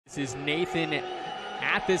This is Nathan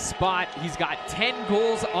at this spot. He's got 10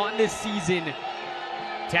 goals on this season.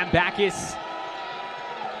 Tambakis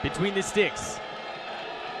between the sticks.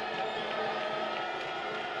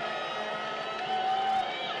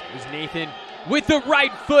 There's Nathan with the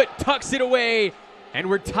right foot, tucks it away, and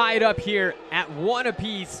we're tied up here at 1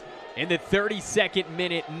 apiece in the 32nd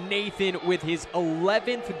minute. Nathan with his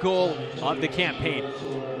 11th goal of the campaign.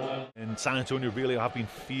 And San Antonio really have been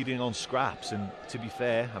feeding on scraps, and to be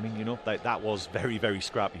fair, I mean, you know, that was very, very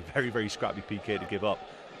scrappy PK to give up.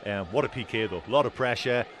 What a PK though, a lot of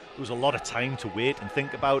pressure. There was a lot of time to wait and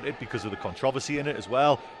think about it because of the controversy in it as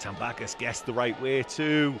well. Tambakis guessed the right way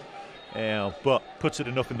too, but puts it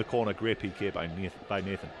enough in the corner. Great PK by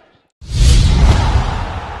Nathan.